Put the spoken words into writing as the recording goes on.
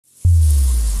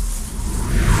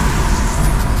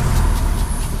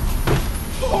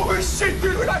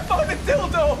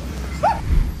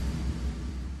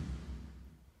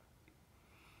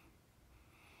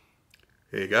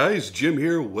Hey guys, Jim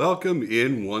here. Welcome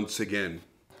in once again.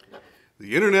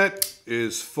 The internet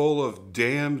is full of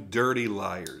damn dirty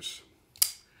liars.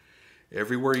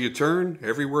 Everywhere you turn,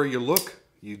 everywhere you look,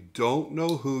 you don't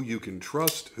know who you can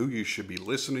trust, who you should be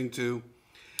listening to.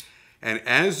 And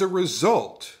as a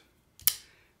result,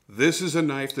 this is a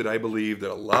knife that I believe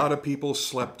that a lot of people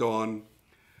slept on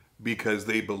because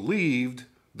they believed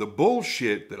the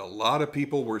bullshit that a lot of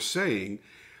people were saying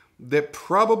that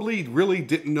probably really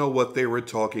didn't know what they were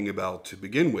talking about to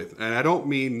begin with. And I don't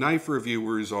mean knife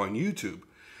reviewers on YouTube.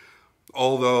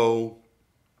 Although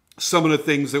some of the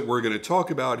things that we're going to talk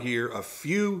about here, a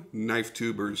few knife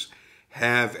tubers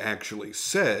have actually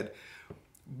said,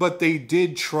 but they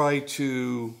did try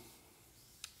to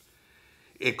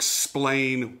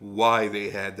explain why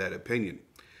they had that opinion.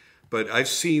 But I've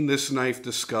seen this knife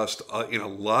discussed in a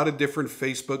lot of different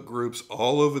Facebook groups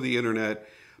all over the internet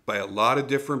by a lot of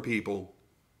different people.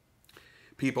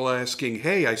 People asking,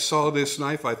 hey, I saw this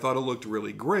knife. I thought it looked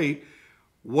really great.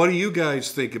 What do you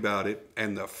guys think about it?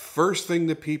 And the first thing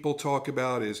that people talk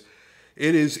about is,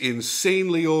 it is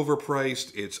insanely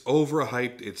overpriced. It's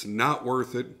overhyped. It's not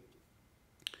worth it.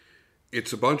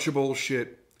 It's a bunch of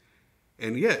bullshit.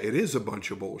 And yeah, it is a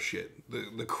bunch of bullshit.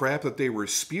 The crap that they were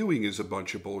spewing is a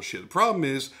bunch of bullshit. The problem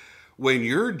is, when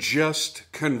you're just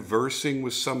conversing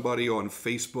with somebody on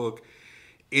Facebook,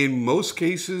 in most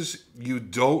cases, you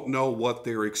don't know what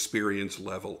their experience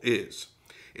level is.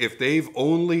 If they've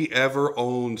only ever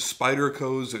owned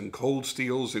Spydercos and Cold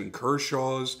Steels and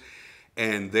Kershaws,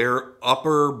 and their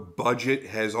upper budget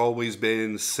has always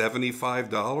been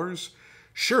 $75,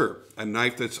 sure, a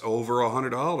knife that's over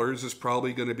 $100 is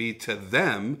probably going to be, to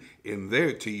them,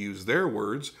 to use their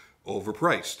words,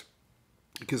 overpriced.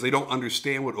 Because they don't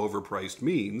understand what overpriced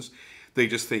means. They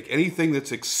just think anything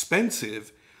that's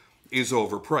expensive is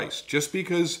overpriced. Just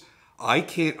because I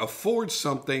can't afford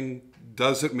something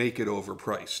doesn't make it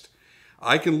overpriced.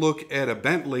 I can look at a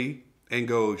Bentley and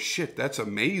go, shit, that's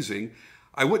amazing.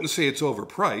 I wouldn't say it's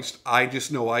overpriced. I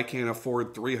just know I can't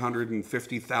afford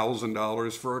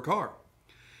 $350,000 for a car.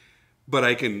 But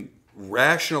I can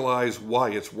rationalize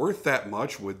why it's worth that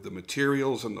much with the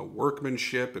materials and the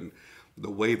workmanship and the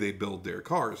way they build their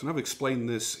cars. And I've explained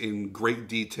this in great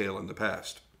detail in the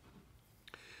past.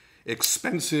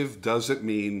 Expensive doesn't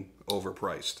mean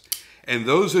overpriced. And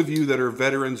those of you that are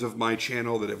veterans of my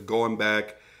channel that have gone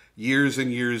back years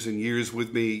and years and years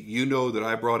with me, you know that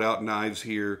I brought out knives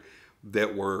here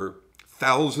that were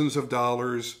thousands of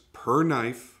dollars per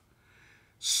knife.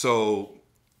 So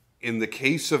in the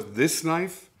case of this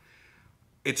knife,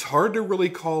 it's hard to really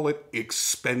call it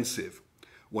expensive.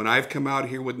 When I've come out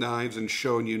here with knives and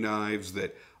shown you knives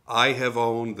that I have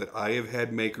owned, that I have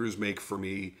had makers make for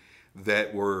me,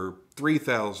 that were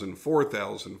 $3,000,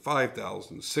 $4,000, $5,000,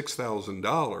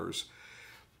 $6,000,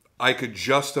 I could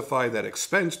justify that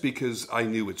expense because I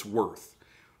knew it's worth.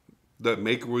 The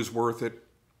maker was worth it.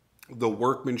 The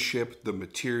workmanship, the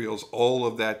materials, all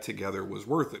of that together was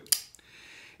worth it.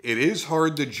 It is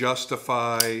hard to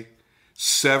justify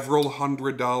several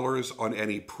 $100s on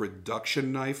any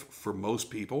production knife for most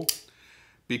people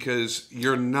because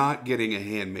you're not getting a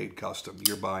handmade custom.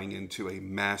 You're buying into a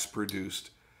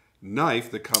mass-produced knife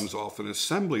that comes off an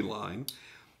assembly line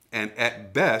and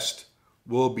at best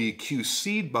will be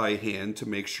QC'd by hand to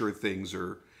make sure things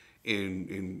are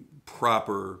in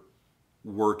proper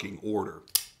working order.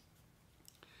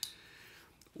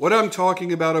 What I'm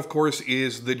talking about, of course,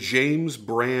 is the James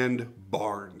brand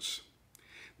Barnes.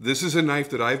 This is a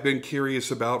knife that I've been curious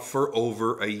about for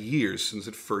over a year since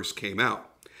it first came out.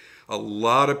 A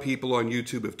lot of people on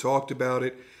YouTube have talked about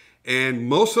it, and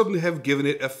most of them have given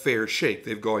it a fair shake.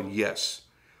 They've gone, yes,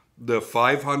 the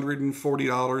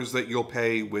 $540 that you'll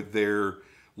pay with their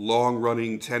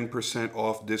long-running 10%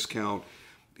 off discount,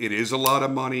 it is a lot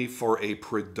of money for a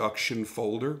production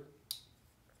folder.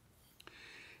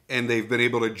 And they've been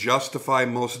able to justify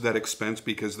most of that expense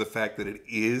because of the fact that it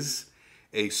is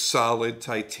a solid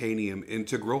titanium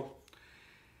integral.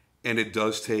 And it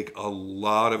does take a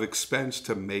lot of expense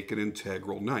to make an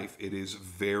integral knife. It is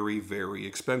very, very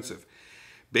expensive.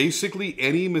 Basically,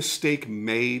 any mistake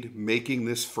made making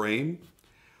this frame,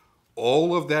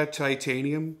 all of that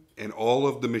titanium and all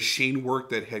of the machine work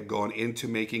that had gone into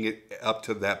making it up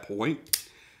to that point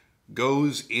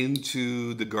goes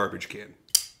into the garbage can.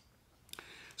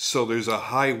 So there's a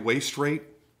high waste rate,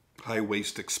 high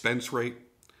waste expense rate.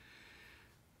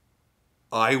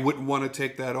 I wouldn't want to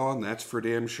take that on, that's for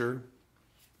damn sure.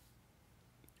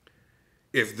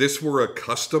 If this were a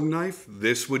custom knife,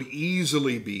 this would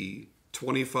easily be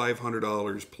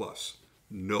 $2,500 plus.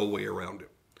 No way around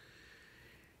it.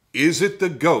 Is it the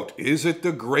GOAT? Is it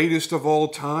the greatest of all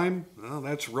time? Well,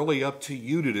 that's really up to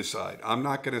you to decide. I'm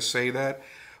not going to say that.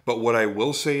 But what I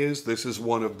will say is this is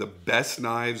one of the best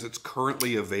knives that's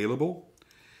currently available,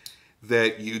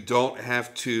 that you don't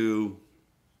have to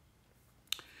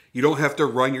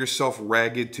run yourself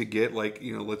ragged to get. Like,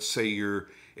 you know, let's say you're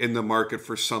in the market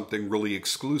for something really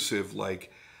exclusive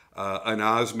like an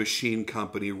Oz Machine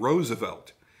Company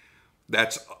Roosevelt.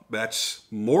 That's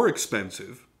more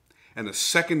expensive, and the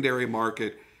secondary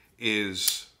market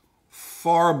is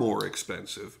far more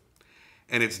expensive,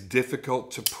 and it's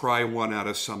difficult to pry one out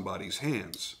of somebody's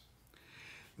hands.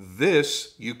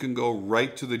 This, you can go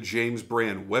right to the James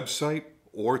brand website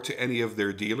or to any of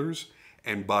their dealers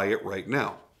and buy it right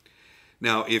now.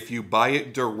 Now, if you buy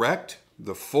it direct,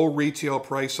 the full retail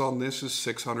price on this is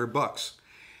 $600.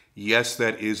 Yes,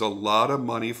 that is a lot of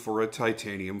money for a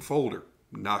titanium folder.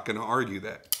 Not going to argue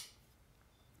that.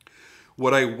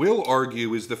 What I will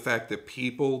argue is the fact that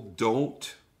people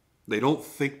don't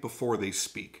think before they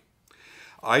speak.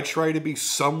 I try to be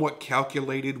somewhat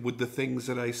calculated with the things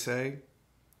that I say.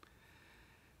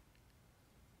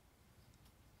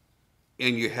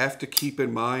 And you have to keep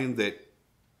in mind that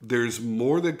there's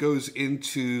more that goes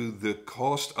into the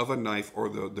cost of a knife, or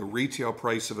the retail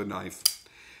price of a knife,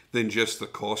 than just the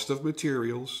cost of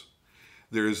materials.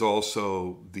 There's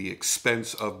also the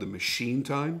expense of the machine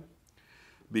time,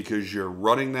 because you're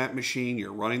running that machine,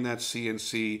 you're running that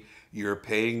CNC, you're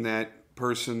paying that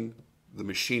person, the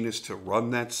machinist, to run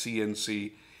that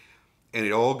CNC, and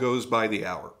it all goes by the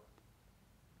hour.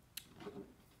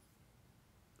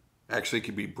 Actually, it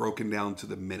can be broken down to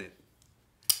the minute.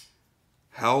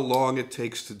 How long it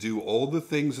takes to do all the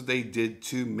things that they did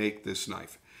to make this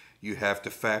knife. You have to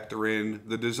factor in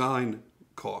the design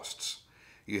costs.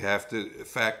 You have to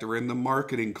factor in the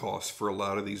marketing costs for a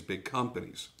lot of these big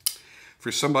companies.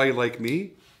 For somebody like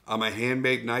me, I'm a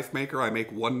handmade knife maker. I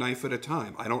make one knife at a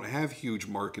time. I don't have huge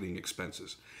marketing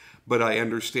expenses, but I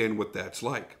understand what that's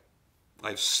like.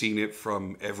 I've seen it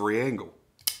from every angle.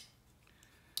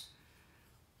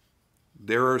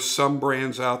 There are some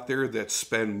brands out there that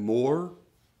spend more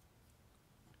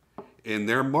in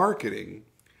their marketing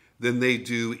than they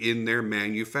do in their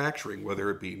manufacturing,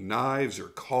 whether it be knives or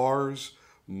cars,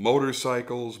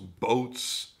 motorcycles,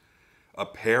 boats,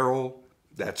 apparel.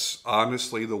 That's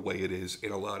honestly the way it is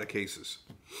in a lot of cases.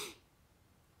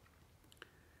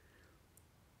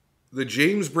 The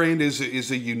James brand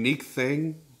is a unique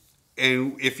thing,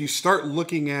 and if you start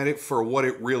looking at it for what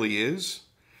it really is,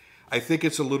 I think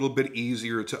it's a little bit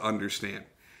easier to understand.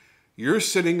 You're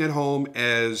sitting at home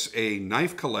as a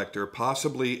knife collector,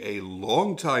 possibly a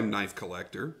long-time knife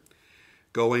collector,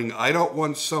 going, I don't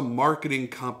want some marketing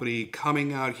company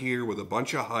coming out here with a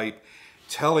bunch of hype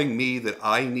telling me that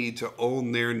I need to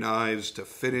own their knives to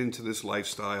fit into this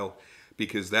lifestyle,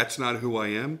 because that's not who I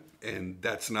am, and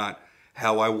that's not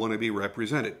how I want to be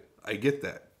represented. I get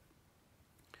that.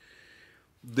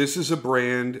 This is a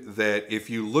brand that, if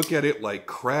you look at it like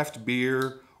craft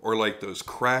beer or like those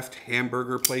craft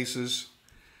hamburger places,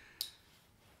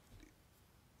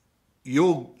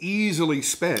 you'll easily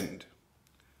spend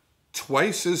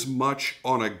twice as much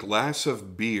on a glass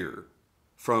of beer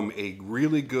from a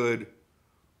really good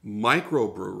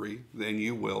microbrewery than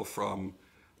you will from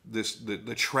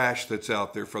the trash that's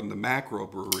out there from the macro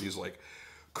breweries like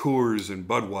Coors and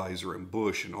Budweiser and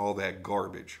Busch and all that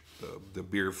garbage, the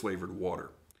beer flavored water.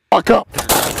 Fuck up.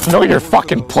 Know your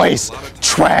fucking place,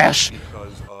 trash.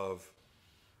 Because of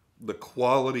the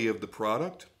quality of the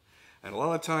product, and a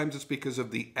lot of times it's because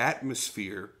of the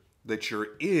atmosphere that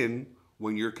you're in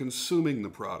when you're consuming the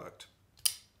product.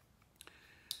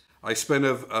 I spent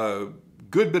a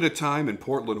good bit of time in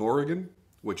Portland, Oregon,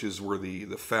 which is where the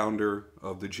founder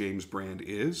of the James brand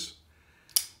is.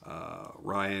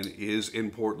 Ryan is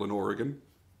in Portland, Oregon.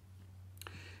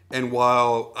 And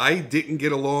while I didn't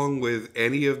get along with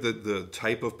any of the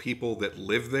type of people that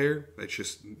live there,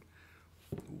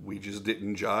 we just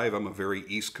didn't jive. I'm a very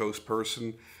East Coast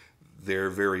person. They're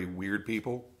very weird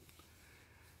people.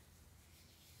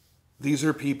 These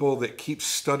are people that keep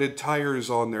studded tires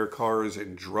on their cars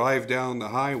and drive down the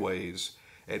highways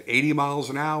at 80 miles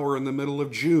an hour in the middle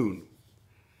of June,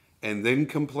 and then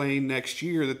complain next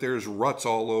year that there's ruts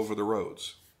all over the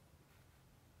roads.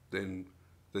 Then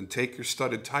take your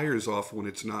studded tires off when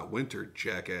it's not winter,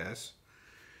 jackass.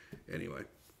 Anyway.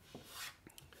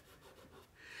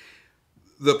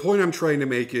 The point I'm trying to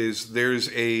make is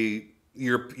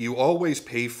you always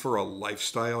pay for a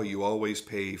lifestyle. You always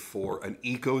pay for an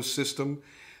ecosystem.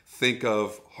 Think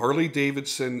of Harley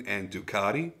Davidson and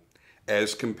Ducati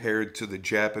as compared to the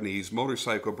Japanese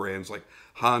motorcycle brands like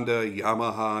Honda,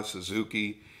 Yamaha,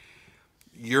 Suzuki.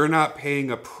 you're not paying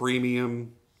a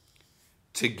premium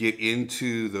to get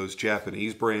into those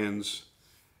Japanese brands.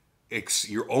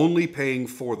 You're only paying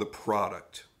for the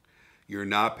product. You're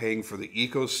not paying for the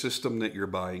ecosystem that you're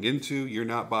buying into. You're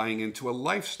not buying into a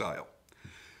lifestyle.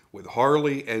 With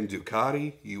Harley and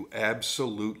Ducati, you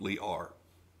absolutely are.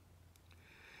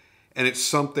 And it's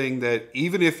something that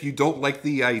even if you don't like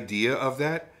the idea of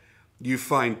that, you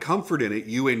find comfort in it.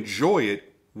 You enjoy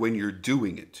it when you're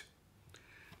doing it.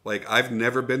 Like, I've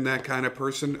never been that kind of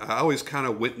person. I always kind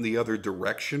of went in the other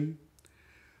direction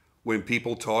when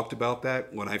people talked about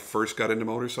that when I first got into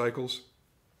motorcycles.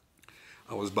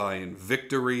 I was buying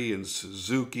Victory and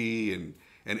Suzuki and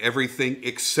everything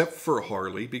except for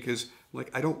Harley because, like,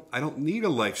 I don't need a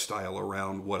lifestyle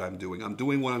around what I'm doing. I'm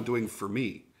doing what I'm doing for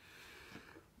me.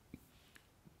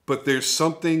 But there's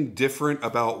something different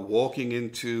about walking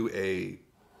into a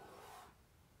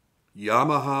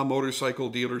Yamaha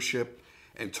motorcycle dealership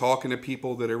and talking to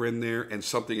people that are in there, and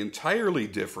something entirely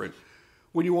different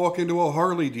when you walk into a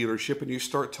Harley dealership and you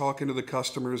start talking to the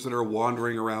customers that are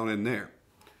wandering around in there.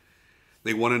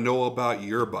 They want to know about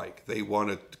your bike. They want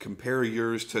to compare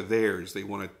yours to theirs. They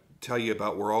want to tell you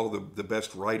about where all the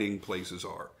best riding places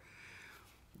are.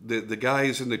 The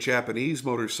guys in the Japanese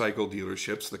motorcycle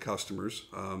dealerships, the customers,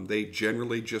 they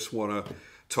generally just want to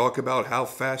talk about how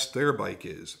fast their bike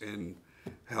is and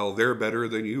how they're better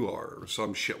than you are, or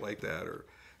some shit like that, or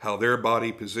how their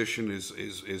body position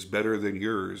is better than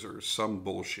yours, or some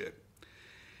bullshit.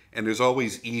 And there's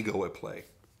always ego at play.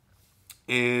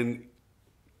 And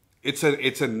it's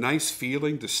a nice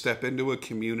feeling to step into a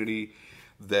community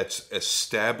that's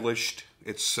established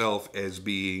itself as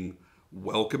being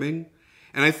welcoming.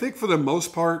 And I think for the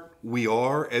most part, we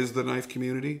are as the knife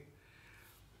community.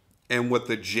 And what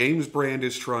the James brand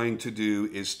is trying to do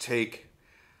is take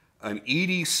an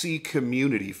EDC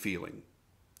community feeling,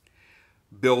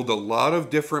 build a lot of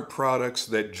different products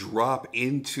that drop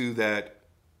into that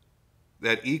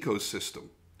ecosystem.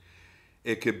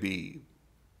 It could be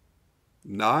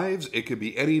knives, it could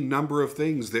be any number of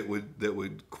things that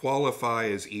would qualify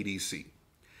as EDC.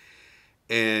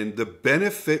 And the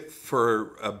benefit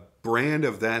for a brand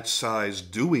of that size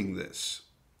doing this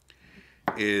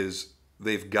is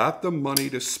they've got the money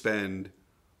to spend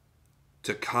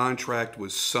to contract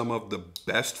with some of the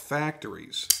best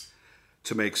factories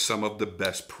to make some of the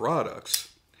best products.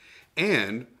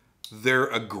 And their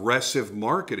aggressive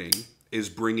marketing is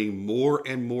bringing more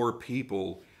and more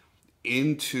people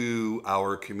into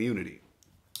our community.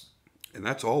 And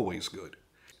that's always good.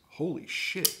 Holy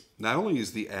shit. Not only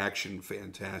is the action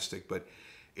fantastic, but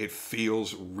it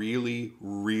feels really,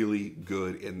 really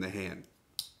good in the hand.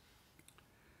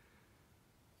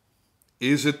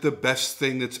 Is it the best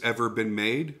thing that's ever been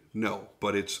made? No,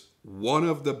 but it's one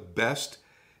of the best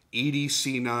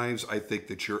EDC knives I think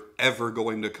that you're ever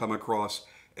going to come across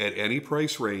at any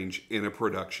price range in a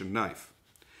production knife.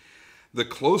 The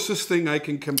closest thing I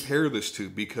can compare this to,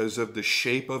 because of the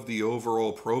shape of the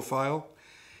overall profile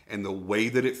and the way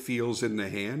that it feels in the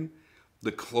hand,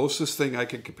 the closest thing I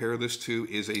can compare this to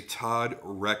is a Todd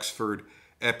Rexford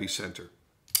Epicenter.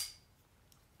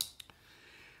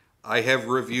 I have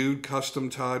reviewed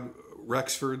custom Todd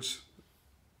Rexfords.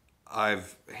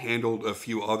 I've handled a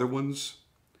few other ones.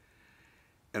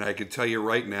 And I can tell you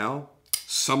right now,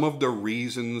 some of the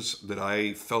reasons that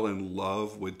I fell in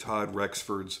love with Todd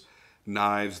Rexford's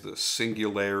knives, the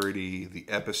Singularity, the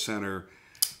Epicenter,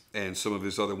 and some of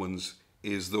his other ones,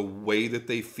 is the way that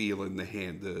they feel in the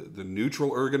hand. The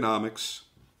neutral ergonomics,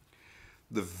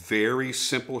 the very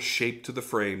simple shape to the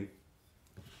frame,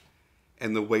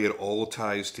 and the way it all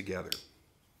ties together.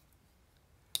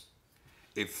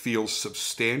 It feels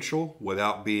substantial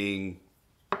without being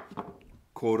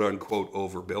quote-unquote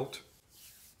overbuilt.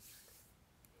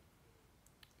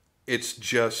 It's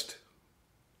just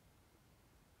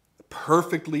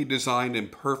perfectly designed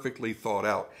and perfectly thought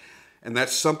out. And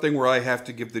that's something where I have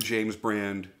to give the James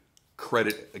brand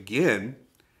credit again,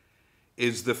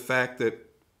 is the fact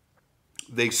that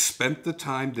they spent the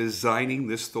time designing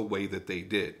this the way that they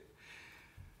did.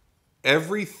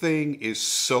 Everything is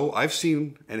so... I've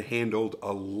seen and handled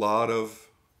a lot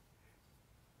of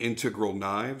integral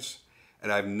knives,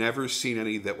 and I've never seen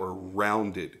any that were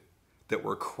rounded, that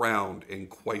were crowned in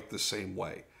quite the same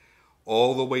way.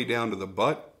 All the way down to the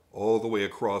butt, all the way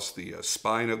across the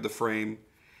spine of the frame.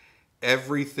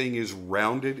 Everything is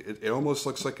rounded. It almost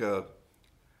looks like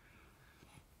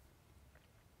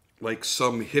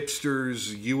some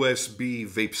hipster's USB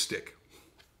vape stick.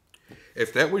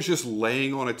 If that was just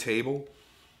laying on a table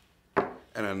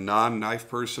and a non-knife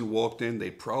person walked in,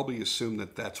 they'd probably assume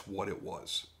that that's what it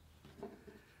was.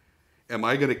 Am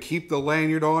I going to keep the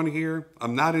lanyard on here?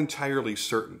 I'm not entirely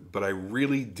certain, but I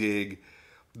really dig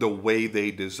the way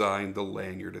they designed the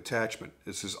lanyard attachment.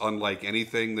 This is unlike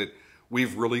anything that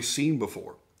we've really seen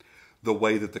before. The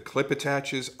way that the clip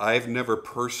attaches, I've never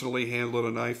personally handled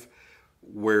a knife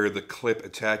where the clip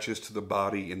attaches to the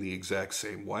body in the exact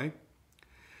same way.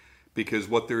 Because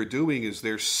what they're doing is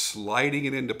they're sliding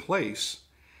it into place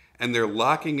and they're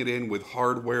locking it in with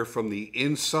hardware from the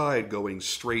inside going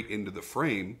straight into the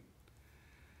frame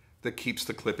that keeps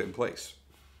the clip in place.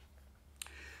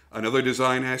 Another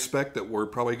design aspect that we're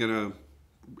probably going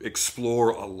to explore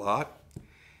a lot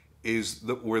is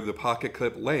where the pocket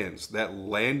clip lands. That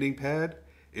landing pad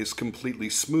is completely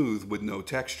smooth with no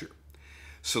texture.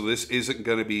 So this isn't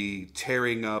going to be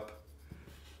tearing up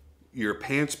your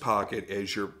pants pocket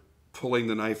as you're pulling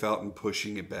the knife out and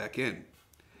pushing it back in.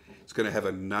 It's going to have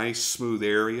a nice smooth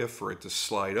area for it to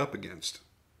slide up against.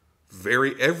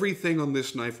 Everything on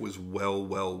this knife was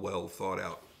well thought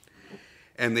out.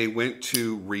 And they went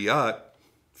to Riyadh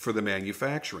for the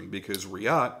manufacturing because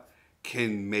Riyadh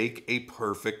can make a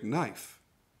perfect knife.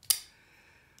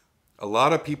 A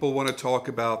lot of people want to talk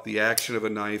about the action of a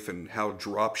knife and how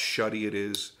drop shutty it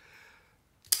is.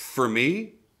 For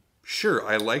me, sure,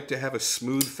 I like to have a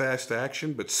smooth, fast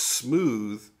action, but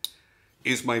smooth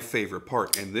is my favorite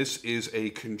part. And this is a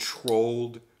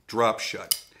controlled drop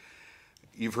shut.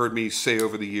 You've heard me say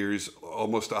over the years,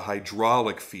 almost a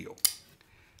hydraulic feel.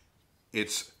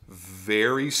 It's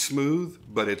very smooth,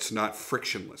 but it's not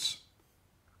frictionless.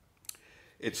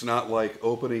 It's not like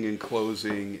opening and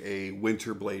closing a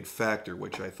winter blade factor,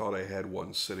 which I thought I had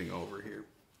one sitting over here,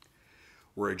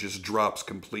 where it just drops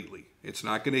completely. It's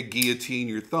not going to guillotine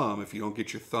your thumb if you don't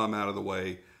get your thumb out of the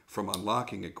way from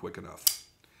unlocking it quick enough.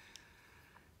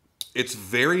 It's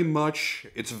very much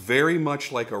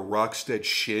like a Rockstead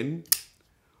Shin,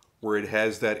 where it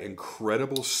has that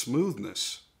incredible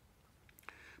smoothness,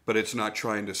 but it's not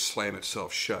trying to slam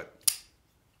itself shut.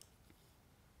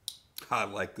 I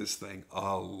like this thing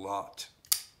a lot.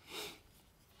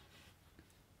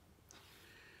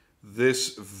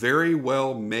 This very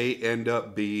well may end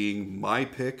up being my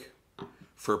pick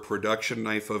for production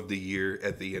knife of the year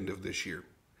at the end of this year.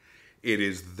 It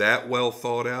is that well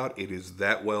thought out. It is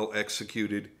that well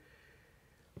executed.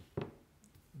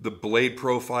 The blade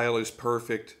profile is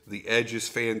perfect. The edge is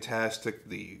fantastic.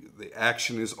 The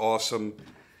action is awesome.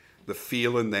 The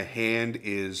feel in the hand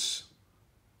is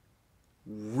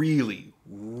really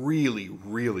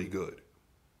good.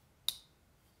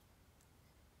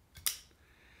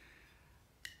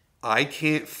 I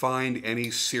can't find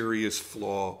any serious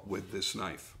flaw with this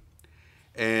knife.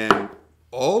 And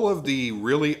all of the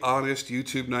really honest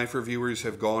YouTube knife reviewers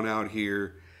have gone out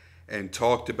here and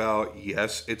talked about,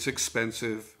 yes, it's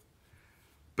expensive,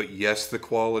 but yes, the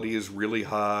quality is really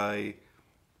high.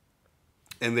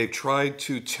 And they've tried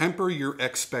to temper your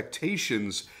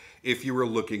expectations if you were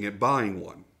looking at buying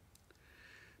one.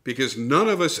 Because none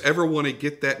of us ever want to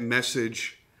get that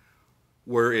message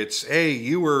where it's, hey,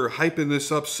 you were hyping this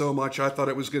up so much, I thought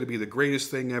it was going to be the greatest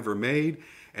thing ever made,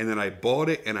 and then I bought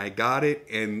it and I got it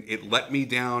and it let me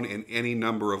down in any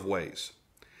number of ways.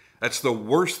 That's the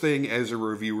worst thing as a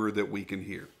reviewer that we can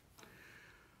hear.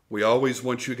 We always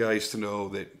want you guys to know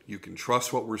that you can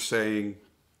trust what we're saying,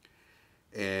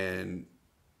 and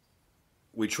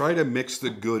we try to mix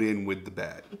the good in with the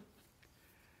bad.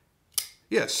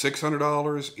 Yes,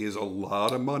 $600 is a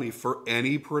lot of money for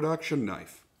any production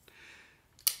knife.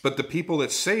 But the people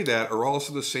that say that are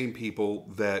also the same people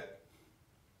that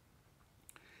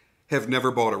have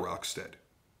never bought a Rockstead,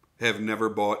 have never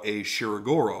bought a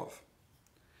Shirogorov,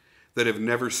 that have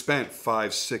never spent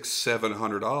 $500, $600,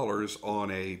 $700 on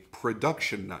a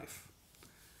production knife.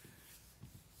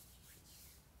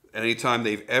 Anytime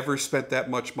they've ever spent that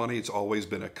much money, it's always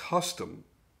been a custom.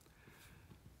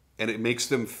 And it makes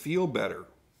them feel better,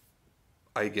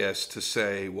 I guess, to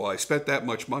say, well, I spent that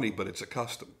much money, but it's a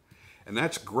custom. And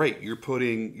that's great. You're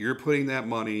putting that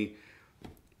money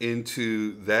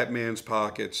into that man's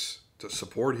pockets to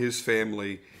support his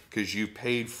family because you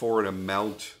paid for an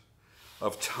amount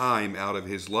of time out of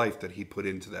his life that he put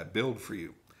into that build for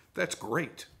you. That's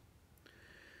great.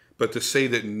 But to say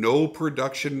that no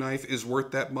production knife is worth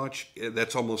that much,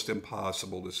 that's almost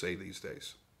impossible to say these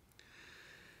days.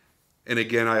 And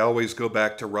again, I always go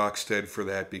back to Rockstead for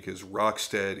that, because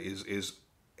Rockstead is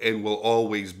and will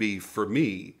always be, for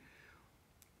me,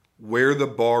 where the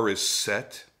bar is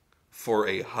set for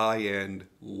a high-end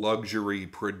luxury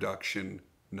production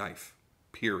knife,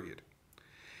 period.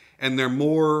 And they're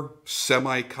more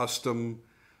semi-custom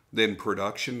than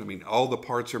production. I mean, all the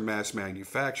parts are mass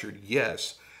manufactured,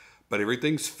 yes, but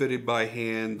everything's fitted by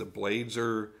hand. The blades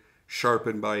are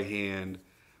sharpened by hand.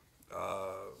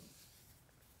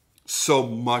 So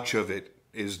much of it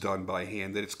is done by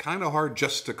hand that it's kind of hard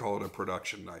just to call it a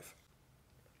production knife.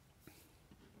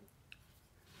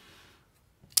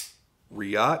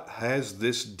 Riot has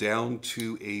this down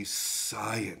to a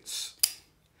science.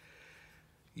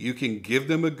 You can give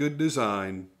them a good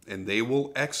design and they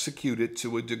will execute it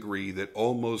to a degree that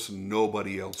almost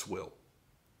nobody else will.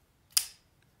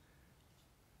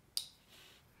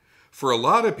 For a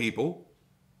lot of people,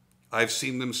 I've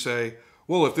seen them say,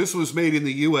 well, if this was made in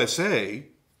the USA,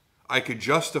 I could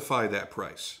justify that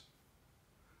price.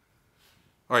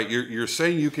 All right, you're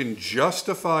saying you can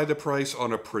justify the price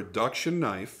on a production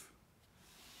knife,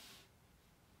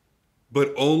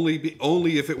 but only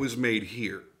if it was made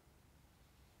here.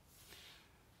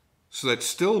 So that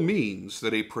still means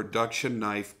that a production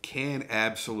knife can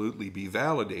absolutely be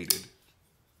validated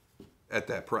at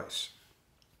that price.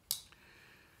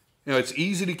 You know, it's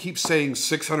easy to keep saying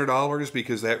 $600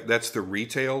 because that's the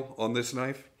retail on this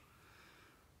knife.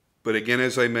 But again,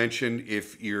 as I mentioned,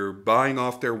 if you're buying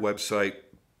off their website,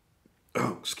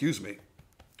 excuse me,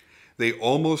 they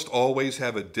almost always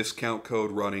have a discount code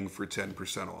running for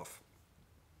 10% off.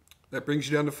 That brings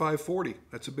you down to $540.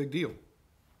 That's a big deal.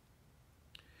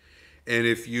 And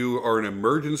if you are an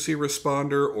emergency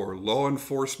responder or law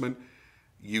enforcement,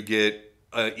 you get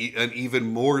an even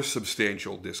more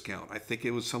substantial discount. I think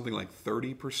it was something like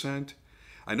 30%.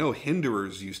 I know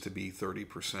Hinderers used to be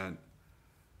 30%.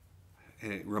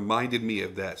 And it reminded me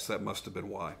of that, so that must have been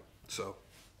why. So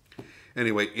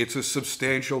anyway, it's a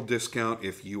substantial discount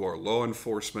if you are law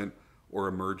enforcement or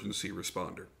emergency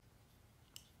responder.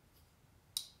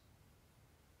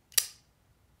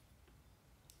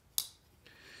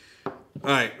 All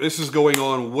right, this is going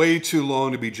on way too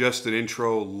long to be just an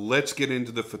intro. Let's get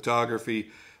into the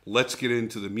photography, let's get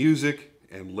into the music,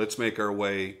 and let's make our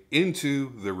way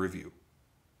into the review.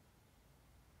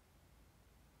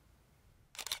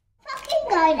 Fucking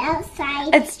goat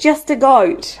outside. It's just a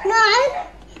goat. No,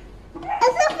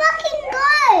 it's a fucking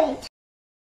goat.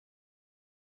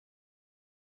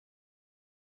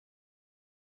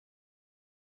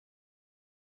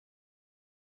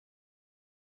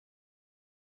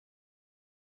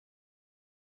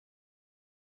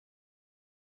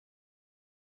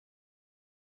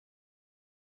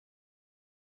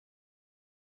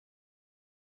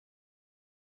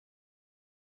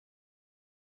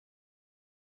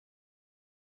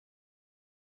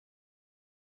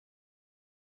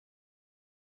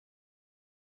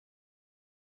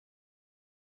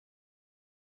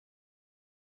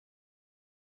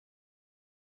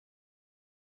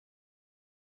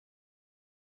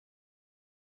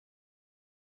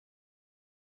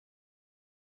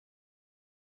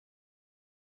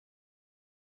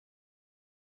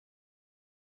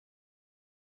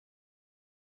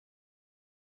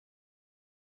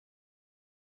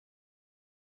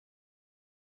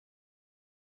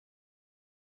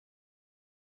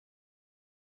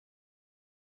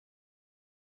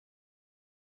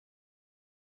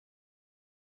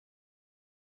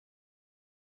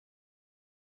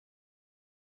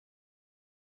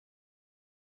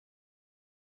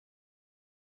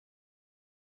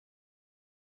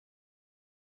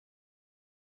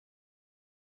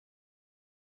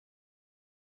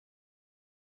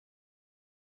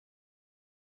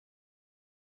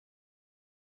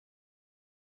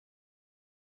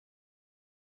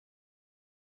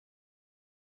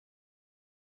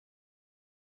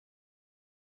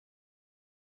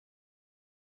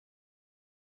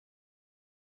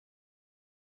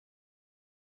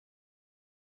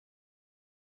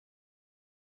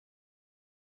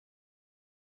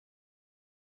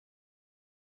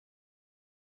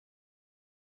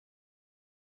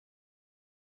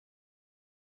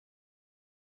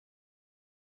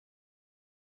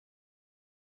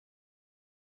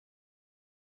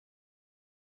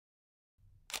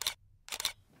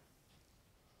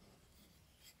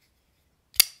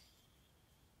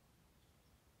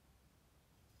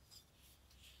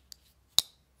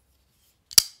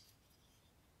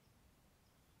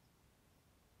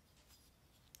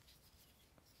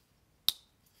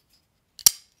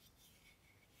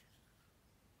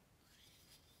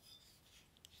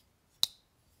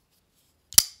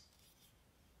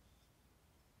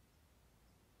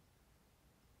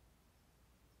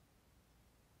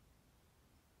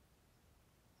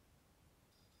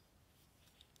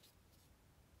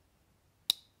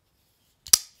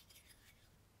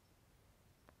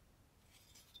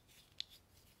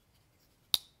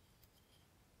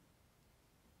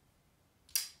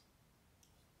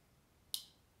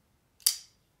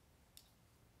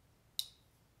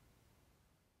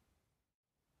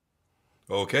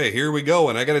 Okay, here we go.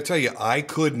 And I got to tell you, I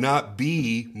could not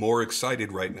be more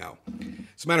excited right now.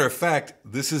 As a matter of fact,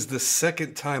 this is the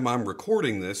second time I'm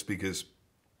recording this because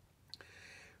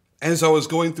as I was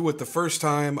going through it the first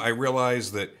time, I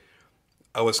realized that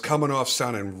I was coming off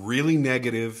sounding really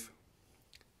negative,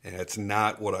 and that's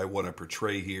not what I want to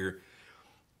portray here.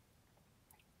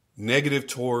 Negative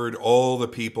toward all the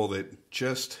people that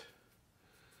just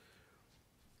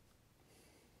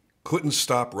couldn't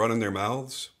stop running their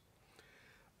mouths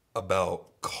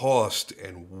about cost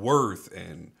and worth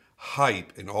and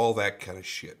hype and all that kind of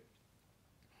shit.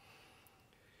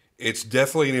 It's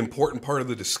definitely an important part of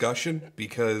the discussion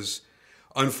because,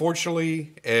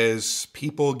 unfortunately, as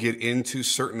people get into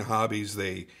certain hobbies,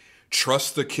 they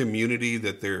trust the community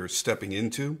that they're stepping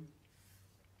into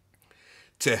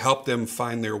to help them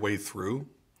find their way through.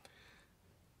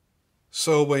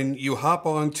 So when you hop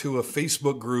onto a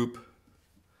Facebook group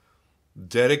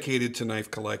dedicated to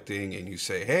knife collecting and you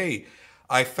say, hey,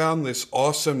 I found this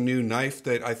awesome new knife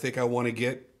that I think I want to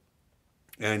get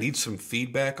and I need some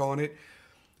feedback on it,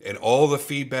 and all the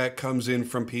feedback comes in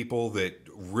from people that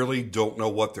really don't know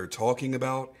what they're talking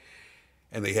about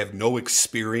and they have no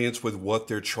experience with what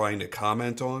they're trying to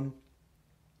comment on,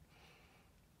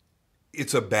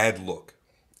 it's a bad look.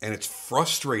 And it's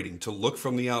frustrating to look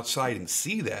from the outside and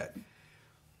see that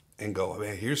and go,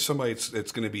 man, here's somebody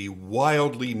that's going to be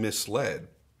wildly misled.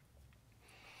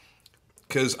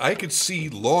 Because I could see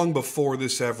long before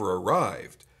this ever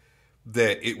arrived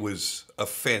that it was a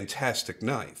fantastic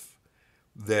knife,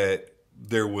 that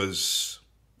there was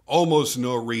almost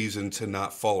no reason to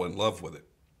not fall in love with it.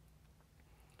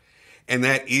 And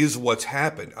that is what's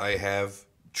happened. I have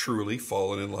truly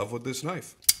fallen in love with this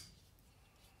knife.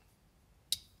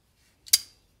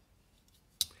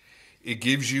 It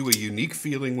gives you a unique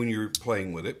feeling when you're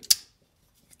playing with it,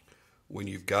 when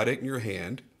you've got it in your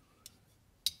hand.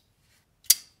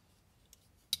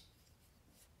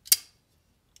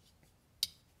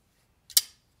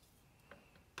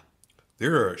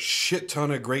 There are a shit ton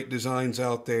of great designs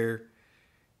out there,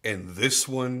 and this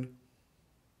one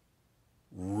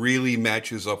really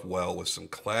matches up well with some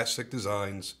classic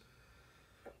designs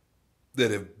that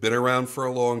have been around for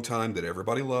a long time that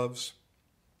everybody loves.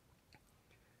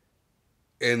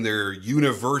 And they're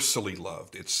universally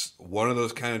loved. It's one of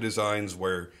those kind of designs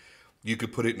where you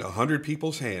could put it in 100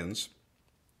 people's hands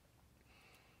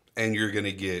and you're going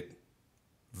to get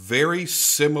very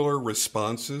similar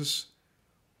responses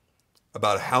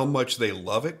about how much they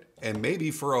love it, and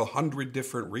maybe for 100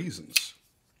 different reasons.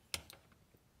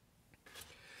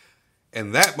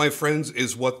 And that, my friends,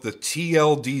 is what the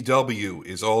TLDW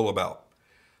is all about.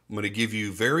 I'm going to give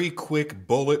you very quick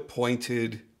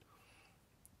bullet-pointed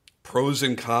pros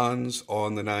and cons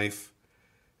on the knife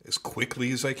as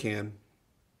quickly as I can.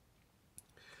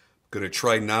 I'm going to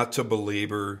try not to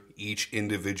belabor each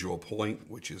individual point,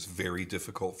 which is very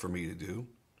difficult for me to do.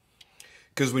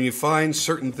 Because when you find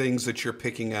certain things that you're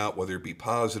picking out, whether it be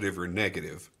positive or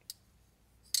negative,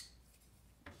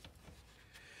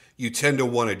 you tend to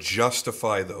want to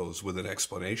justify those with an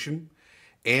explanation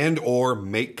and or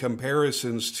make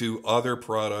comparisons to other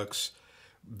products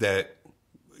that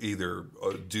either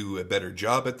do a better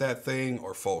job at that thing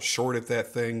or fall short at that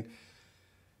thing.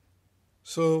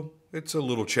 So it's a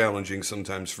little challenging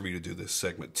sometimes for me to do this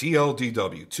segment.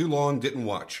 TLDW, too long, didn't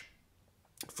watch.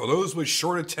 For those with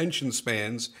short attention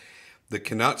spans that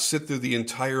cannot sit through the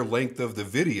entire length of the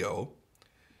video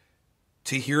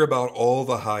to hear about all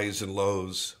the highs and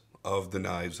lows of the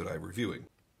knives that I'm reviewing.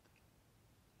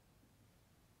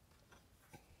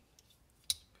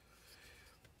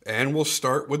 And we'll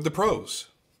start with the pros.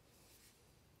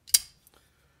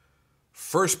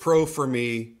 First pro for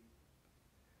me,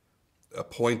 a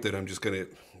point that I'm just going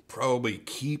to probably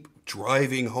keep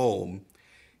driving home,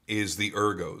 is the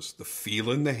ergos. The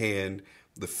feel in the hand,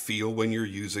 the feel when you're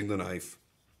using the knife.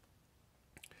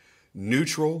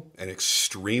 Neutral and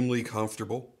extremely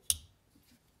comfortable.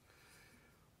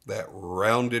 That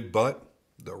rounded butt,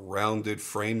 the rounded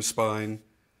frame spine.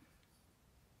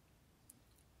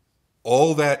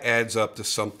 All that adds up to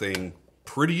something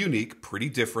pretty unique, pretty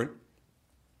different.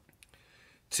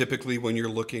 Typically, when you're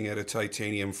looking at a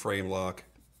titanium frame lock,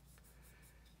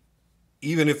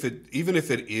 even if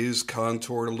it is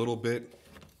contoured a little bit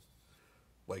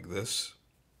like this,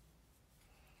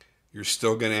 you're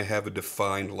still going to have a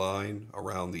defined line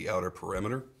around the outer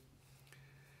perimeter.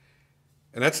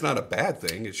 And that's not a bad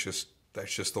thing.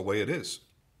 That's just the way it is.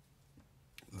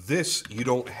 This, you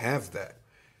don't have that.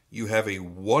 You have a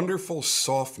wonderful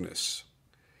softness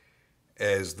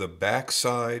as the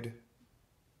backside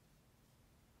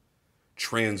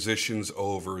transitions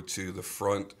over to the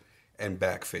front and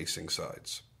back facing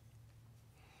sides.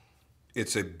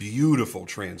 It's a beautiful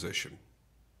transition.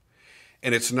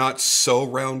 And it's not so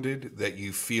rounded that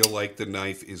you feel like the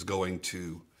knife is going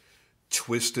to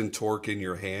twist and torque in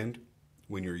your hand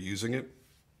when you're using it.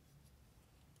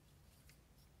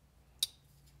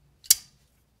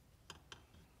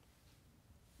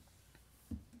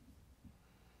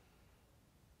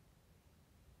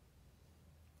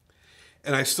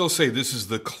 And I still say this is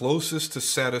the closest to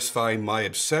satisfying my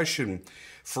obsession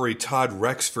for a Todd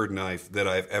Rexford knife that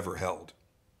I've ever held.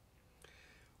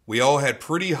 We all had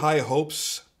pretty high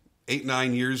hopes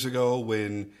 8-9 years ago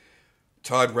when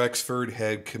Todd Rexford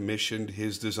had commissioned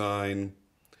his design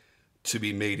to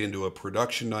be made into a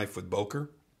production knife with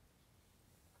Boker.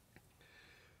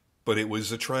 But it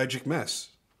was a tragic mess.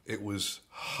 It was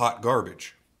hot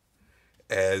garbage,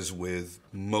 as with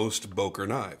most Boker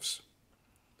knives.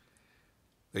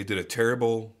 They did a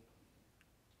terrible,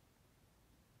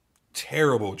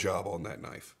 terrible job on that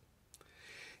knife.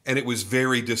 And it was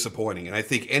very disappointing. And I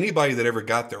think anybody that ever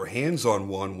got their hands on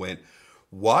one went,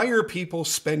 why are people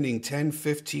spending $10,000,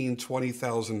 $15,000,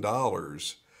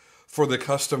 $20,000 for the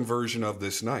custom version of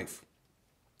this knife?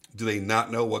 Do they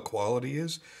not know what quality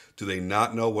is? Do they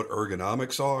not know what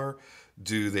ergonomics are?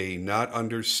 Do they not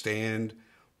understand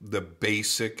the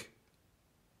basic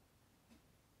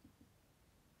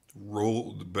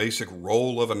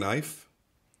roll of a knife?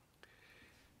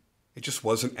 It just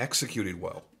wasn't executed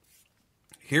well.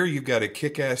 Here you've got a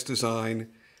kick-ass design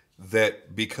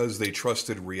that, because they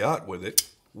trusted Riot with it,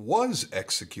 was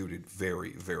executed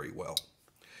very, very well.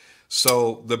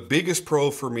 So the biggest pro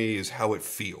for me is how it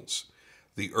feels.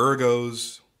 The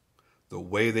ergos, the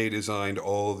way they designed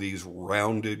all these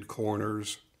rounded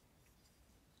corners.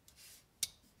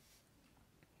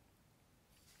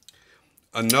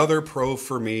 Another pro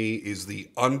for me is the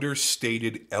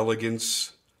understated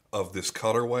elegance of this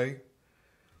colorway.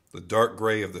 The dark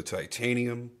gray of the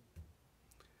titanium,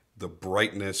 the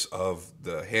brightness of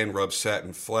the hand-rubbed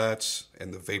satin flats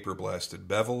and the vapor-blasted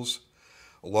bevels,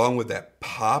 along with that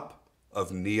pop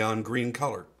of neon green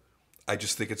color. I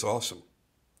just think it's awesome.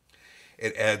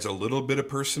 It adds a little bit of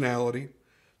personality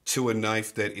to a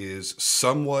knife that is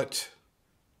somewhat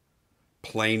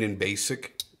plain and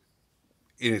basic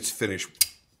in its finish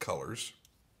colors.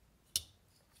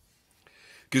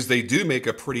 Because they do make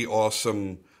a pretty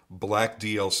awesome black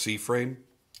DLC frame.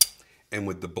 And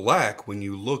with the black, when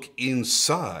you look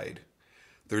inside,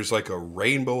 there's like a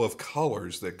rainbow of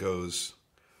colors that goes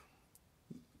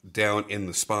down in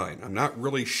the spine. I'm not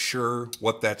really sure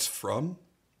what that's from.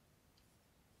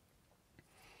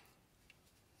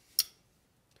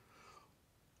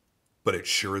 But it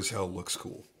sure as hell looks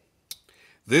cool.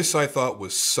 This I thought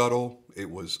was subtle.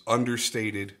 It was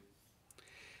understated.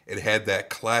 It had that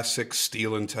classic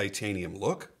steel and titanium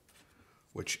look,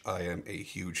 which I am a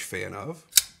huge fan of.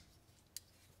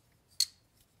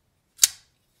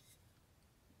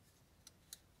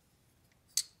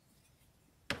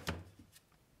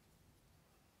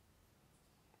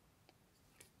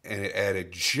 And it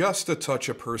added just a touch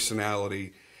of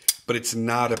personality, but it's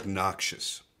not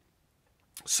obnoxious.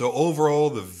 So overall,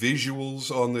 the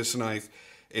visuals on this knife,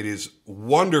 it is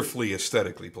wonderfully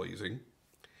aesthetically pleasing.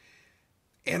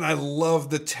 And I love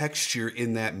the texture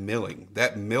in that milling.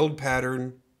 That milled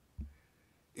pattern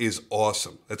is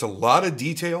awesome. That's a lot of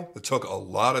detail. It took a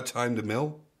lot of time to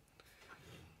mill.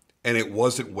 And it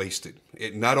wasn't wasted.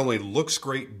 It not only looks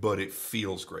great, but it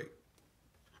feels great.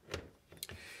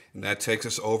 And that takes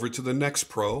us over to the next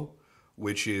pro,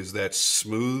 which is that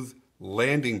smooth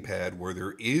landing pad where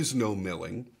there is no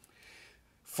milling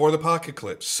for the pocket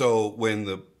clips. So when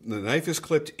the knife is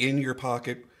clipped in your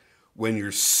pocket, when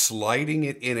you're sliding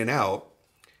it in and out,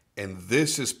 and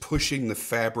this is pushing the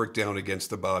fabric down against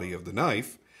the body of the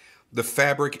knife, the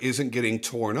fabric isn't getting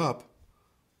torn up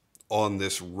on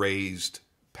this raised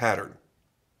pattern.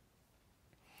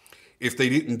 If they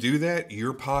didn't do that,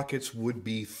 your pockets would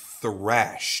be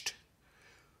thrashed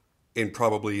in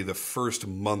probably the first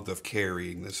month of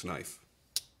carrying this knife.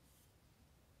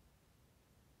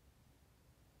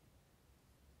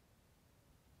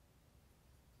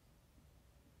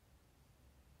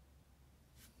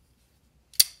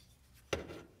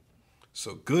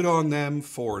 So good on them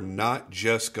for not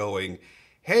just going,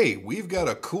 hey, we've got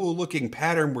a cool looking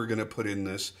pattern we're going to put in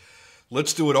this.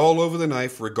 Let's do it all over the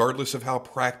knife, regardless of how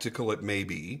practical it may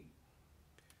be.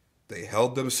 They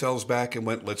held themselves back and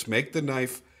went, let's make the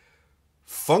knife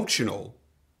functional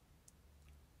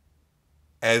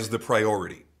as the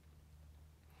priority.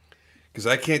 Because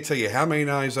I can't tell you how many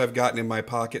knives I've gotten in my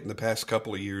pocket in the past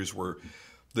couple of years where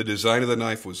the design of the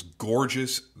knife was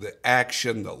gorgeous, the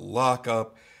action, the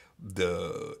lockup,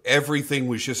 everything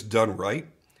was just done right.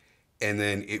 And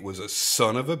then it was a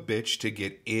son of a bitch to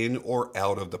get in or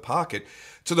out of the pocket,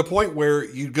 to the point where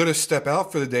you're going to step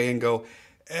out for the day and go,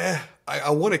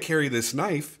 I want to carry this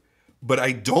knife, but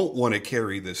I don't want to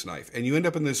carry this knife. And you end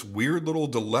up in this weird little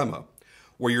dilemma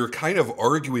where you're kind of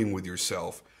arguing with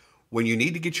yourself when you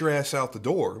need to get your ass out the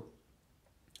door.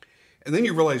 And then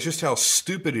you realize just how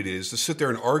stupid it is to sit there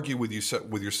and argue with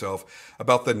yourself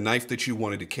about the knife that you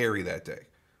wanted to carry that day.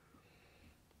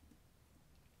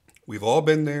 We've all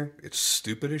been there. It's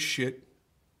stupid as shit.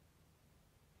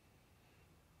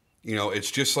 You know,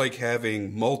 it's just like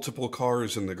having multiple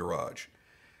cars in the garage.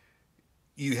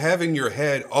 You have in your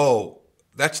head, oh,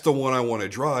 that's the one I want to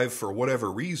drive for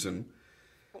whatever reason.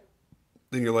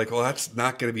 Then you're like, well, that's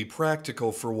not going to be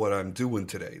practical for what I'm doing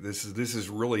today. This is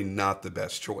really not the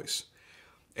best choice.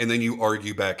 And then you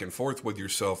argue back and forth with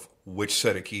yourself which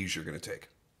set of keys you're going to take.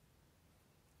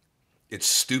 It's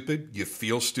stupid. You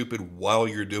feel stupid while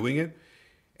you're doing it.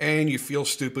 And you feel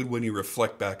stupid when you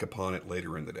reflect back upon it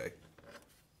later in the day.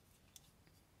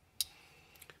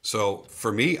 So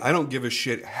for me, I don't give a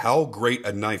shit how great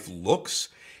a knife looks.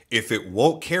 If it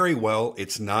won't carry well,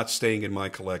 it's not staying in my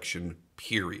collection,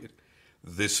 period.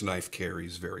 This knife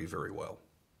carries very, very well.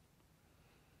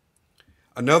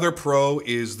 Another pro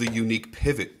is the unique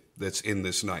pivot that's in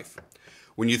this knife.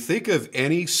 When you think of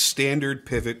any standard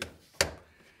pivot,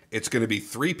 it's going to be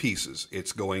three pieces.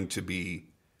 It's going to be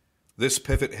this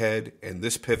pivot head and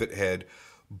this pivot head,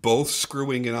 both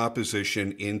screwing in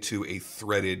opposition into a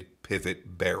threaded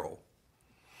pivot barrel.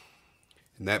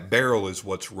 And that barrel is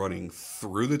what's running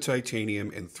through the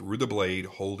titanium and through the blade,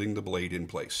 holding the blade in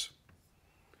place.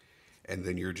 And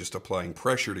then you're just applying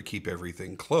pressure to keep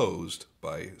everything closed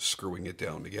by screwing it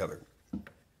down together.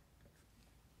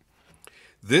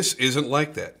 This isn't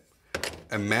like that.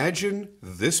 Imagine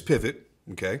this pivot,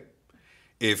 okay,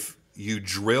 if you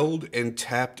drilled and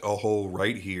tapped a hole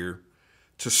right here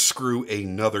to screw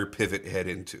another pivot head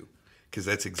into, because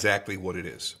that's exactly what it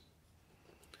is.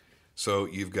 So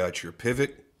you've got your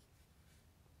pivot,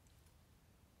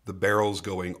 the barrel's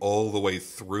going all the way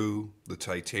through the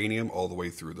titanium, all the way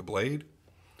through the blade.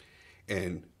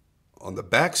 And on the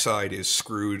back side is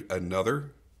screwed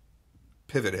another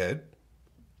pivot head.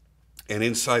 And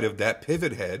inside of that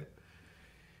pivot head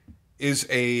is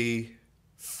a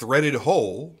threaded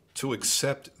hole to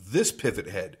accept this pivot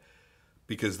head,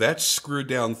 because that's screwed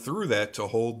down through that to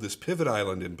hold this pivot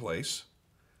island in place.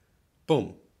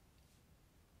 Boom.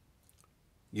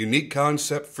 Unique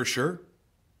concept for sure.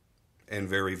 And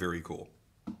very, very cool.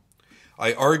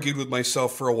 I argued with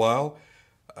myself for a while.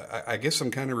 I guess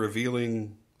I'm kind of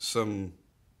revealing some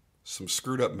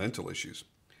screwed up mental issues.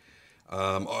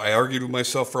 I argued with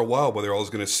myself for a while whether I was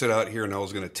going to sit out here and I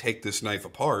was going to take this knife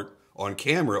apart on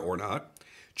camera or not,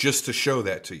 just to show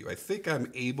that to you. I think I'm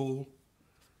able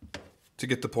to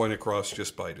get the point across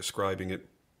just by describing it.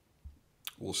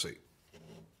 We'll see.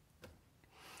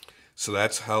 So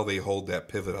that's how they hold that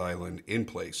pivot island in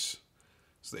place.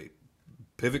 So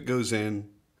pivot goes in,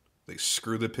 they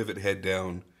screw the pivot head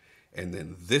down, and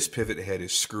then this pivot head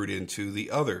is screwed into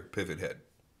the other pivot head.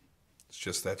 It's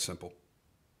just that simple.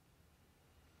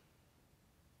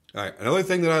 All right, another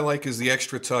thing that I like is the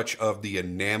extra touch of the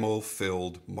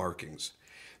enamel-filled markings.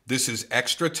 This is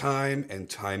extra time, and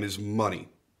time is money.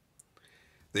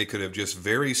 They could have just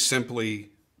very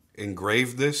simply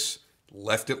engraved this,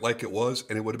 left it like it was,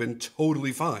 and it would have been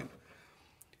totally fine.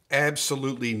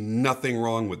 Absolutely nothing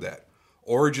wrong with that.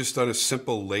 Or just done a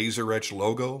simple laser etch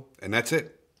logo, and that's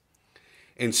it.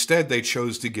 Instead, they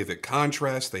chose to give it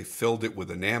contrast. They filled it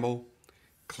with enamel,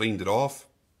 cleaned it off,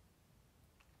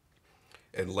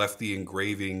 and left the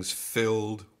engravings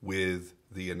filled with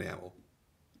the enamel.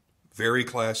 Very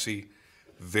classy,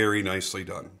 very nicely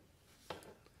done.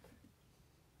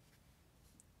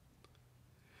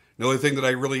 Another thing that I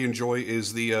really enjoy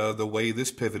is the way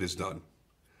this pivot is done.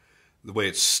 The way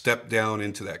it's stepped down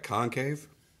into that concave.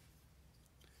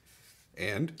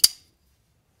 And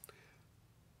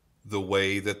the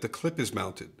way that the clip is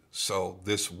mounted. So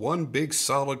this one big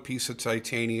solid piece of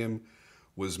titanium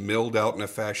was milled out in a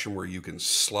fashion where you can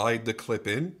slide the clip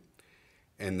in,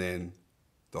 and then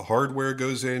the hardware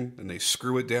goes in and they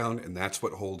screw it down, and that's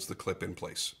what holds the clip in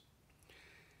place.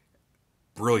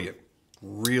 Brilliant.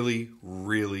 Really,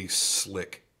 really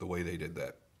slick the way they did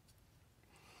that.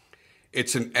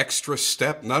 It's an extra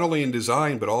step, not only in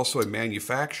design, but also in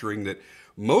manufacturing, that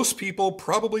most people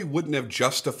probably wouldn't have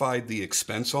justified the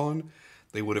expense on.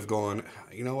 They would have gone,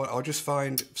 you know what, I'll just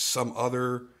find some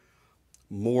other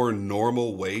more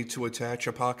normal way to attach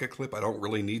a pocket clip. I don't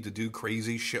really need to do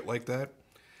crazy shit like that.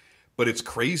 But it's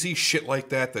crazy shit like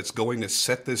that that's going to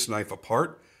set this knife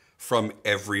apart from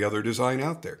every other design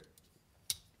out there.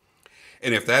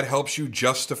 And if that helps you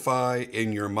justify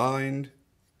in your mind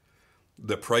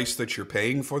the price that you're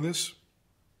paying for this,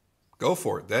 go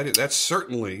for it. That's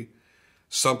certainly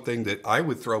something that I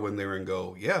would throw in there and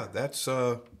go, yeah, that's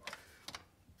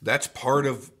part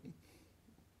of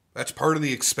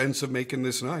the expense of making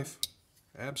this knife.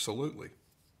 Absolutely.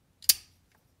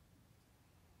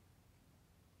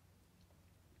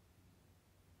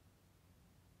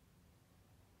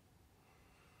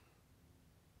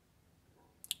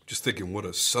 Just thinking what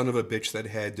a son of a bitch that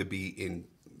had to be in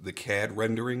the CAD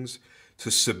renderings to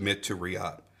submit to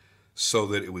Riyadh so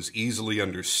that it was easily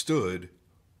understood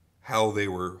how they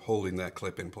were holding that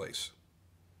clip in place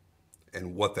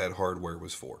and what that hardware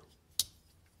was for.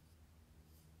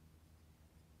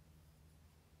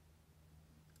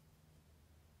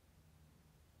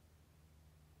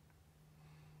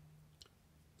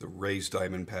 The raised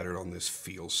diamond pattern on this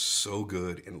feels so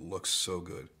good and looks so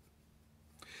good.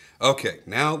 Okay,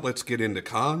 now let's get into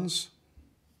cons.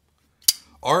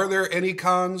 Are there any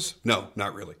cons? No,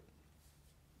 not really.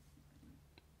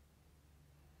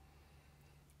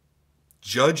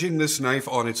 Judging this knife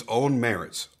on its own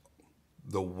merits,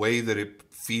 the way that it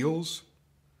feels,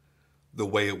 the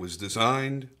way it was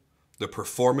designed, the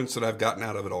performance that I've gotten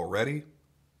out of it already,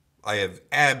 I have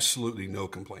absolutely no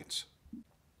complaints.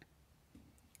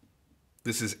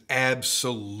 This is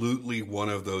absolutely one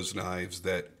of those knives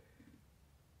that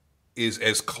is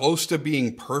as close to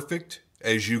being perfect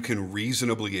as you can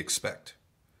reasonably expect.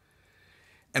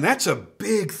 And that's a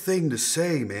big thing to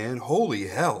say, man. Holy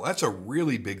hell, that's a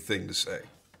really big thing to say.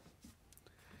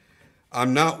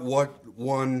 I'm not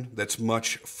one that's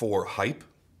much for hype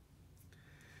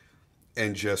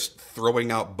and just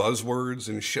throwing out buzzwords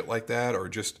and shit like that, or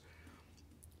just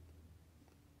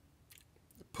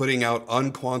putting out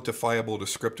unquantifiable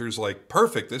descriptors like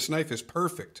perfect. This knife is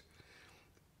perfect.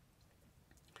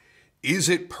 Is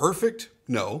it perfect?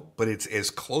 No, but it's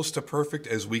as close to perfect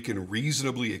as we can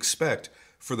reasonably expect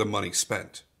for the money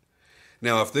spent.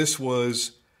 Now, if this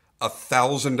was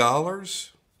 $1,000,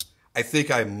 I think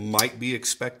I might be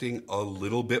expecting a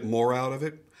little bit more out of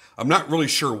it. I'm not really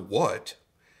sure what,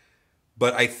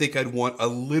 but I think I'd want a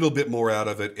little bit more out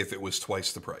of it if it was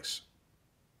twice the price.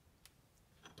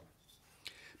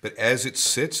 But as it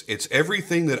sits, it's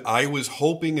everything that I was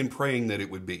hoping and praying that it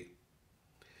would be.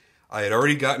 I had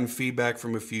already gotten feedback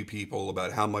from a few people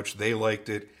about how much they liked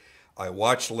it. I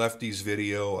watched Lefty's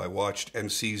video, I watched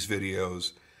MC's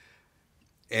videos,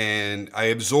 and I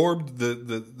absorbed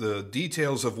the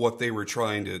details of what they were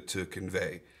trying to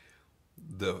convey.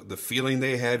 The feeling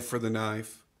they had for the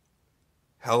knife,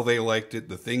 how they liked it,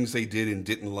 the things they did and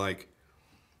didn't like,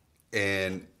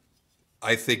 and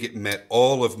I think it met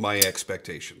all of my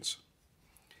expectations.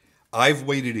 I've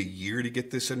waited a year to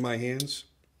get this in my hands.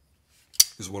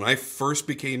 Because when I first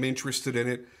became interested in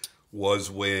it was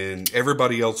when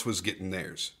everybody else was getting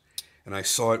theirs. And I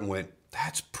saw it and went,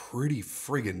 that's pretty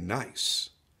friggin' nice.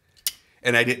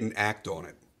 And I didn't act on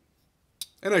it.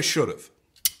 And I should have.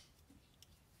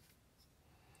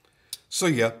 So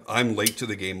yeah, I'm late to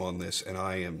the game on this, and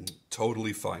I am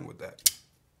totally fine with that.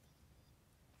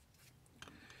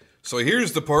 So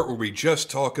here's the part where we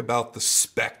just talk about the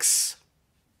specs.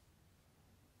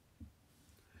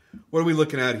 What are we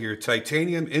looking at here?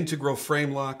 Titanium integral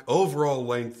frame lock, overall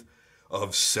length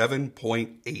of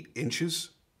 7.8 inches.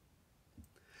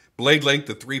 Blade length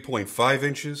of 3.5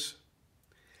 inches.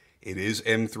 It is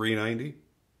M390.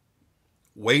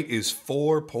 Weight is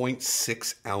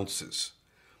 4.6 ounces.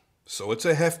 So it's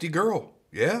a hefty girl.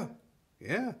 Yeah,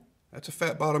 that's a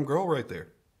fat bottom girl right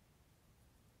there.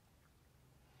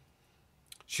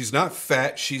 She's not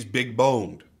fat, she's big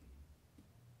boned.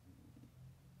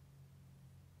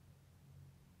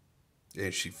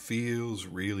 And she feels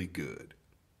really good.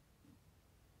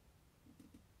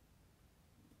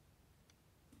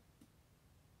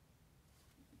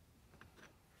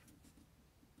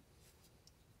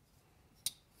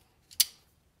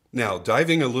 Now,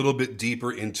 diving a little bit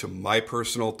deeper into my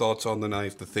personal thoughts on the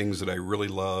knife, the things that I really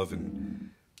love, and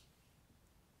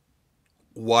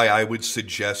why I would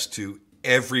suggest to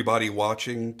everybody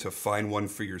watching to find one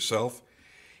for yourself.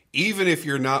 Even if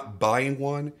you're not buying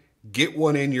one, get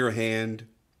one in your hand,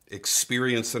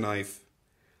 experience the knife,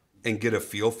 and get a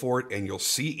feel for it, and you'll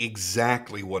see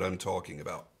exactly what I'm talking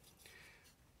about.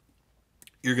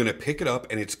 You're going to pick it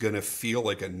up, and it's going to feel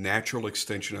like a natural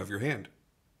extension of your hand.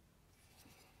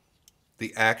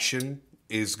 The action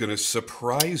is going to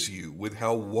surprise you with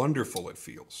how wonderful it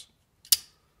feels.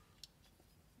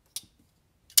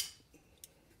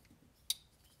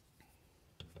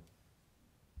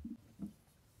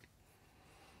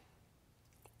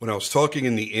 When I was talking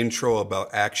in the intro about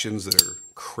actions that are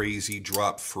crazy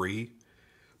drop free,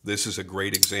 This is a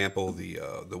great example, the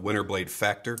Winter Blade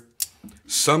Factor.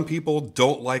 Some people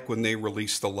don't like when they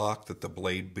release the lock that the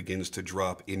blade begins to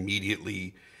drop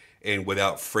immediately and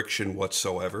without friction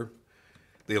whatsoever.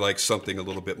 They like something a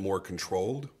little bit more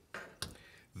controlled.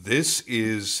 This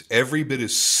is every bit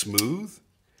as smooth.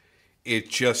 It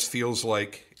just feels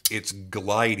like it's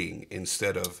gliding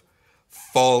instead of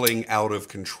falling out of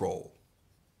control.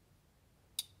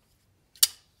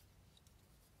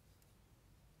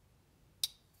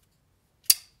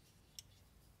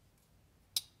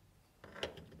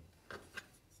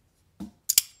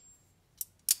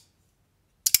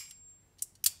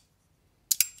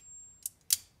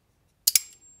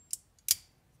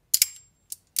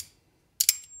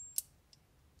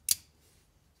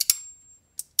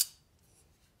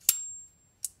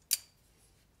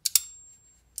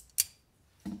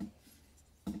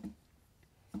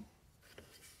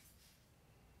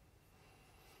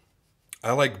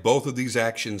 I like both of these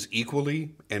actions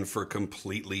equally and for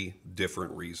completely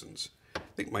different reasons. I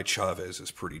think my Chavez is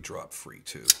pretty drop free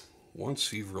too.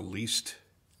 Once you've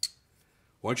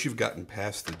gotten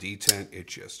past the detent, it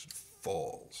just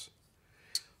falls.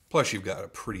 Plus you've got a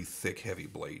pretty thick, heavy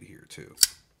blade here too.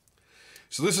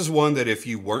 So this is one that if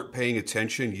you weren't paying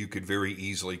attention, you could very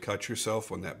easily cut yourself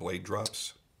when that blade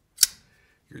drops.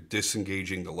 You're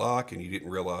disengaging the lock and you didn't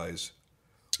realize,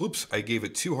 oops, I gave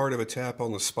it too hard of a tap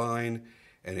on the spine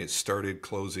and it started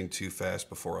closing too fast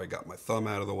before I got my thumb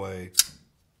out of the way.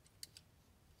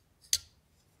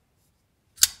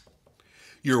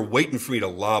 You're waiting for me to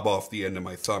lob off the end of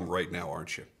my thumb right now,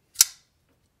 aren't you?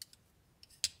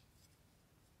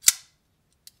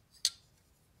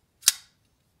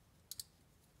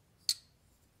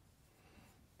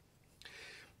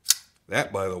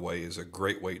 That, by the way, is a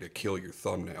great way to kill your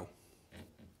thumbnail.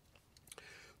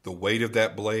 The weight of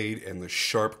that blade and the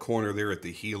sharp corner there at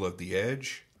the heel of the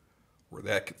edge, where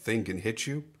that thing can hit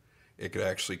you, it could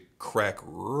actually crack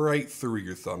right through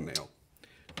your thumbnail.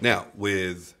 Now,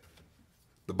 with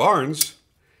the Barnes,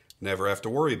 never have to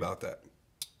worry about that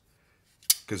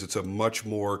because it's a much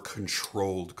more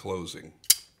controlled closing.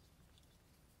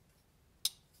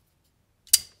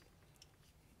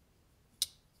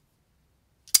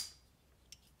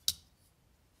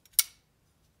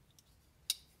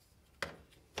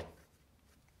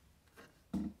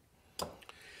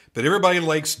 But everybody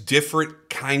likes different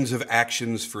kinds of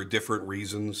actions for different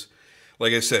reasons.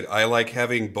 Like I said, I like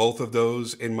having both of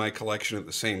those in my collection at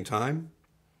the same time.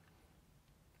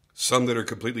 Some that are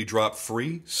completely drop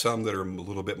free, some that are a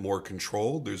little bit more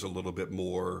controlled. There's a little bit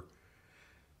more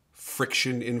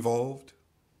friction involved.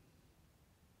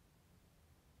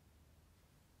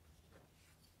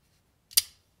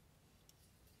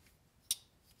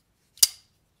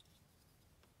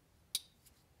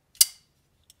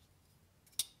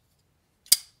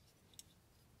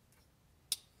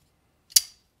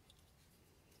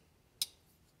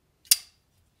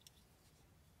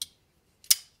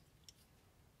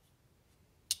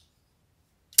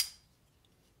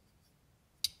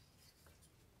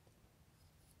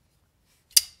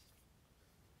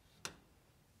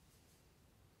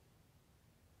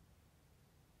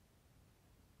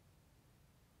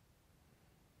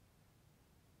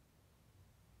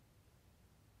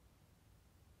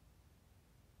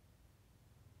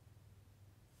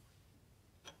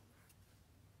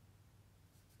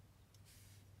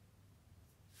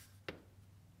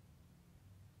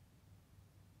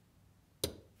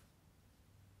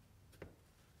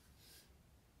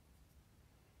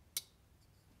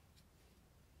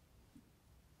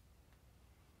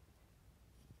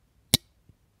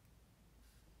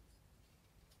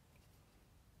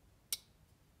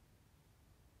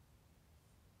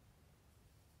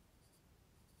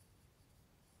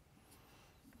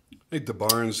 I think the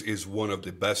Barnes is one of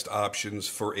the best options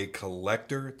for a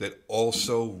collector that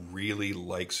also really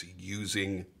likes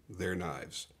using their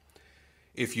knives.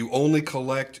 If you only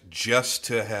collect just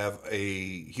to have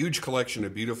a huge collection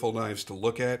of beautiful knives to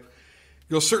look at,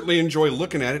 you'll certainly enjoy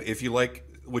looking at it. If you like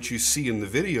what you see in the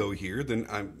video here, then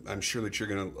I'm sure that you're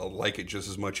going to like it just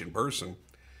as much in person.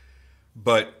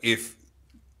 But if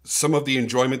some of the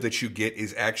enjoyment that you get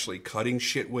is actually cutting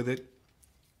shit with it,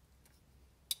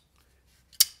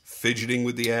 fidgeting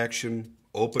with the action,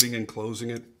 opening and closing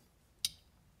it,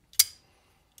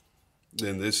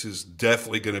 then this is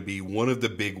definitely going to be one of the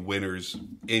big winners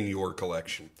in your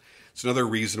collection. It's another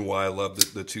reason why I love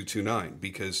the 229,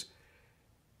 because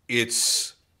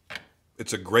it's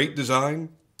a great design,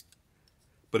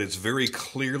 but it's very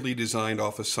clearly designed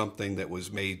off of something that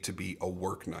was made to be a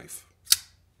work knife.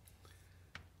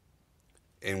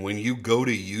 And when you go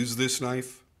to use this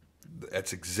knife,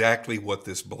 that's exactly what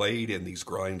this blade and these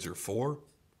grinds are for.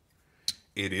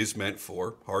 it is meant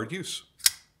for hard use.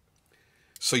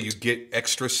 So you get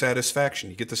extra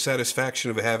satisfaction. You get the satisfaction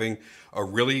of having a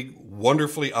really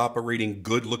wonderfully operating,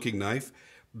 good-looking knife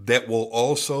that will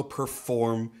also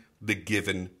perform the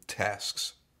given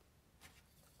tasks.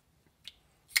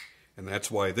 And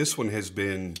that's why this one has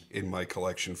been in my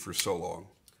collection for so long,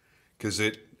 because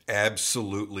it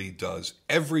absolutely does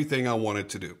everything I want it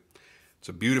to do. It's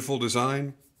a beautiful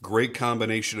design, great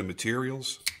combination of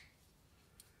materials.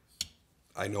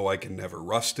 I know I can never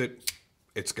rust it.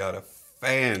 It's got a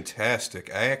fantastic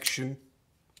action.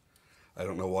 I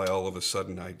don't know why all of a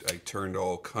sudden I turned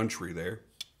all country there.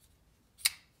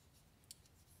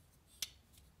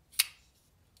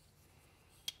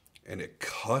 And it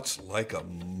cuts like a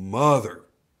mother.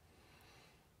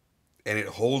 And it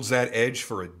holds that edge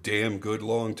for a damn good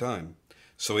long time.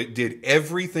 So it did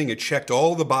everything. It checked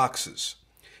all the boxes.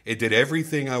 It did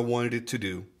everything I wanted it to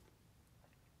do.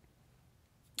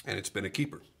 And it's been a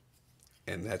keeper.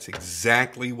 And that's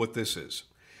exactly what this is.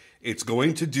 It's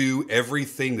going to do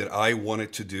everything that I want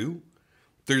it to do.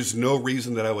 There's no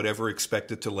reason that I would ever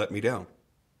expect it to let me down.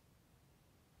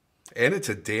 And it's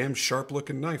a damn sharp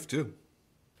looking knife too.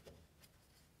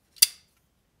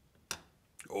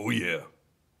 Oh yeah.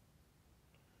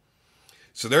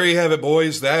 So there you have it,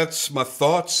 boys. That's my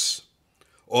thoughts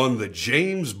on the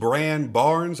James brand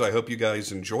Barnes. I hope you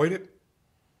guys enjoyed it.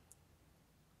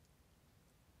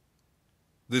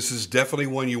 This is definitely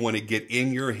one you want to get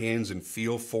in your hands and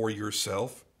feel for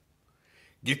yourself.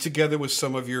 Get together with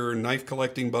some of your knife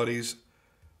collecting buddies.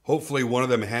 Hopefully one of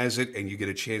them has it and you get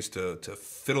a chance to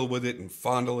fiddle with it and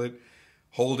fondle it,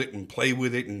 hold it and play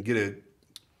with it and get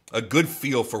a good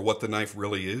feel for what the knife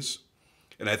really is.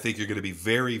 And I think you're going to be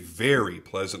very, very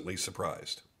pleasantly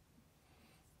surprised.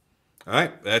 All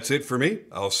right, that's it for me.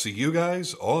 I'll see you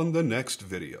guys on the next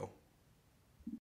video.